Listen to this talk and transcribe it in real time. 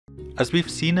As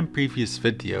we've seen in previous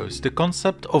videos, the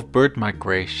concept of bird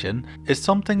migration is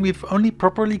something we've only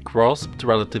properly grasped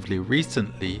relatively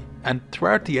recently, and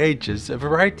throughout the ages a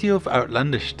variety of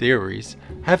outlandish theories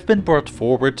have been brought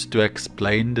forward to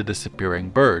explain the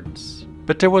disappearing birds.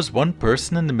 But there was one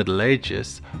person in the Middle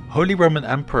Ages, Holy Roman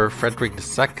Emperor Frederick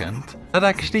II, that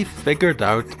actually figured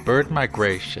out bird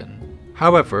migration.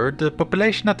 However, the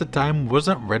population at the time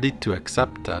wasn't ready to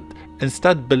accept that,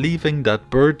 instead believing that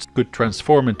birds could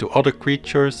transform into other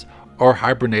creatures or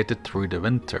hibernated through the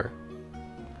winter.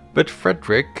 But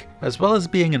Frederick, as well as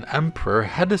being an emperor,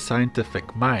 had a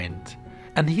scientific mind,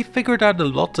 and he figured out a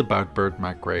lot about bird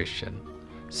migration.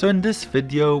 So in this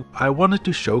video I wanted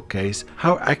to showcase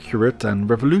how accurate and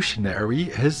revolutionary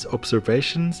his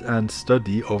observations and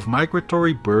study of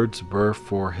migratory birds were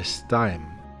for his time.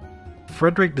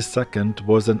 Frederick II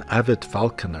was an avid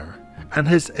falconer, and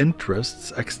his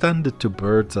interests extended to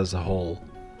birds as a whole.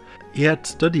 He had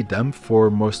studied them for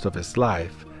most of his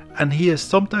life, and he is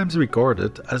sometimes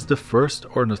regarded as the first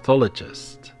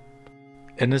ornithologist.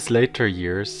 In his later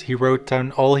years, he wrote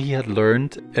down all he had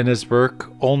learned in his work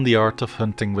on the art of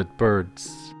hunting with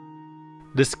birds.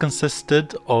 This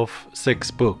consisted of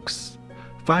 6 books,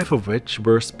 5 of which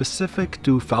were specific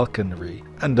to falconry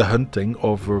and the hunting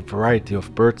of a variety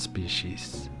of bird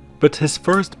species. But his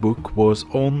first book was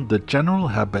on the general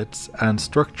habits and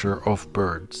structure of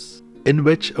birds, in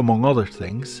which, among other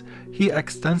things, he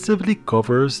extensively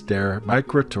covers their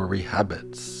migratory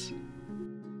habits.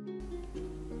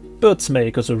 Birds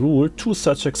make as a rule 2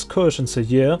 such excursions a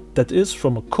year, that is,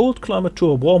 from a cold climate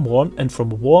to a warm one and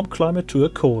from a warm climate to a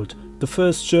cold. The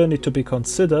first journey to be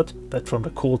considered, that from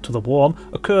the cold to the warm,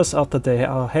 occurs after they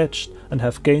are hatched and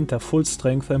have gained their full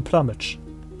strength and plumage.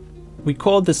 We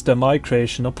call this their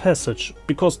migration or passage,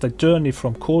 because they journey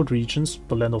from cold regions,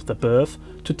 the land of their birth,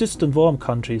 to distant warm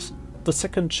countries. The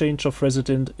second change of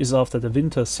residence is after the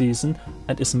winter season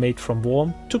and is made from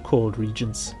warm to cold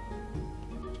regions.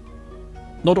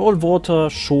 Not all water,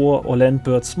 shore or land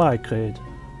birds migrate.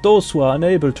 Those who are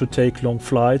unable to take long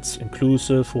flights,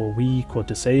 inclusive or weak or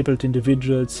disabled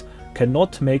individuals,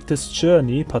 cannot make this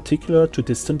journey, particular to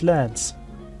distant lands.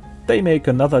 They make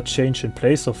another change in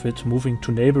place of it, moving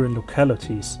to neighboring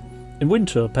localities. In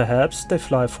winter, perhaps, they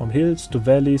fly from hills to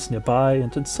valleys nearby,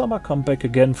 and in summer come back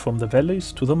again from the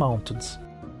valleys to the mountains.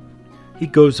 He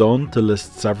goes on to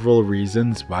list several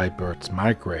reasons why birds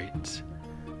migrate.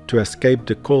 To escape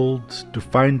the cold, to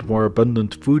find more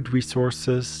abundant food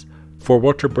resources. For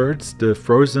water birds, the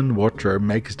frozen water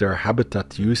makes their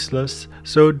habitat useless,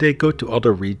 so they go to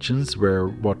other regions where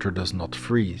water does not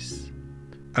freeze.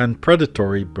 And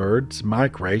predatory birds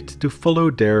migrate to follow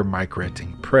their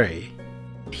migrating prey.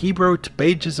 He wrote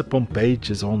pages upon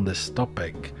pages on this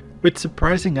topic, with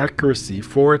surprising accuracy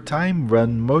for a time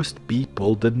when most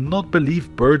people did not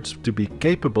believe birds to be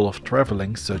capable of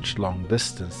traveling such long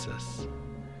distances.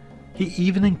 He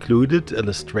even included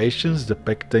illustrations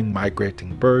depicting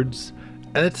migrating birds,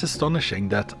 and it's astonishing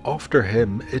that after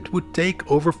him it would take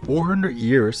over 400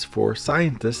 years for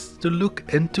scientists to look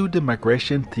into the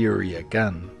migration theory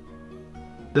again.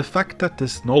 The fact that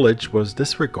this knowledge was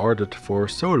disregarded for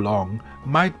so long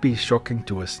might be shocking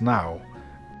to us now,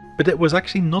 but it was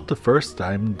actually not the first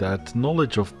time that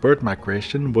knowledge of bird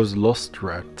migration was lost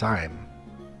throughout time.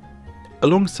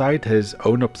 Alongside his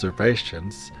own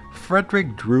observations,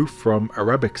 Frederick drew from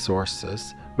Arabic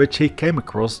sources, which he came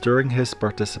across during his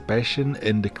participation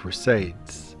in the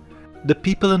Crusades. The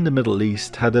people in the Middle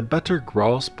East had a better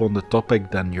grasp on the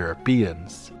topic than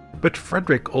Europeans, but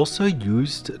Frederick also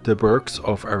used the works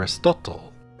of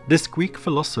Aristotle. This Greek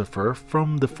philosopher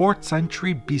from the 4th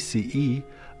century BCE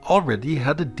already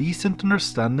had a decent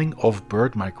understanding of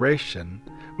bird migration,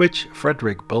 which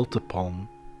Frederick built upon.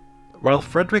 While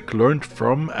Frederick learned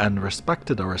from and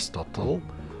respected Aristotle,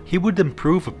 he would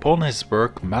improve upon his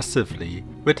work massively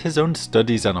with his own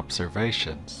studies and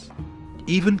observations,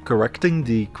 even correcting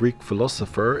the Greek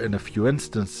philosopher in a few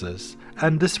instances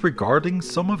and disregarding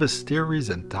some of his theories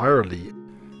entirely,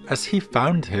 as he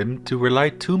found him to rely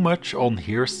too much on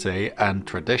hearsay and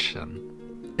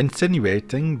tradition,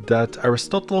 insinuating that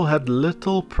Aristotle had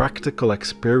little practical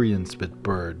experience with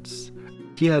birds.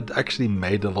 He had actually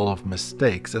made a lot of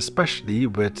mistakes, especially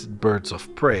with birds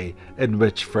of prey, in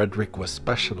which Frederick was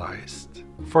specialized.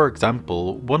 For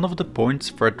example, one of the points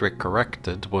Frederick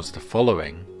corrected was the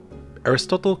following.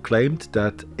 Aristotle claimed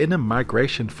that in a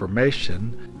migration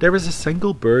formation, there is a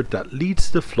single bird that leads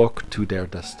the flock to their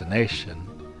destination.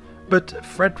 But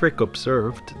Frederick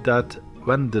observed that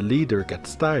when the leader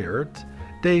gets tired,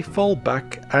 they fall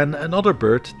back and another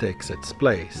bird takes its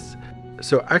place.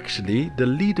 So actually, the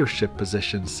leadership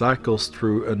position cycles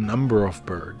through a number of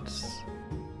birds.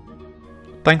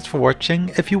 Thanks for watching.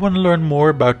 If you want to learn more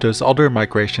about those other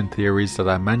migration theories that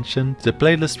I mentioned, the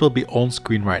playlist will be on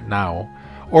screen right now.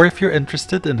 Or if you're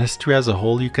interested in history as a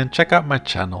whole, you can check out my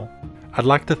channel. I'd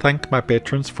like to thank my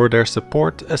patrons for their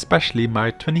support, especially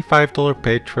my $25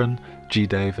 patron, G.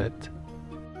 David.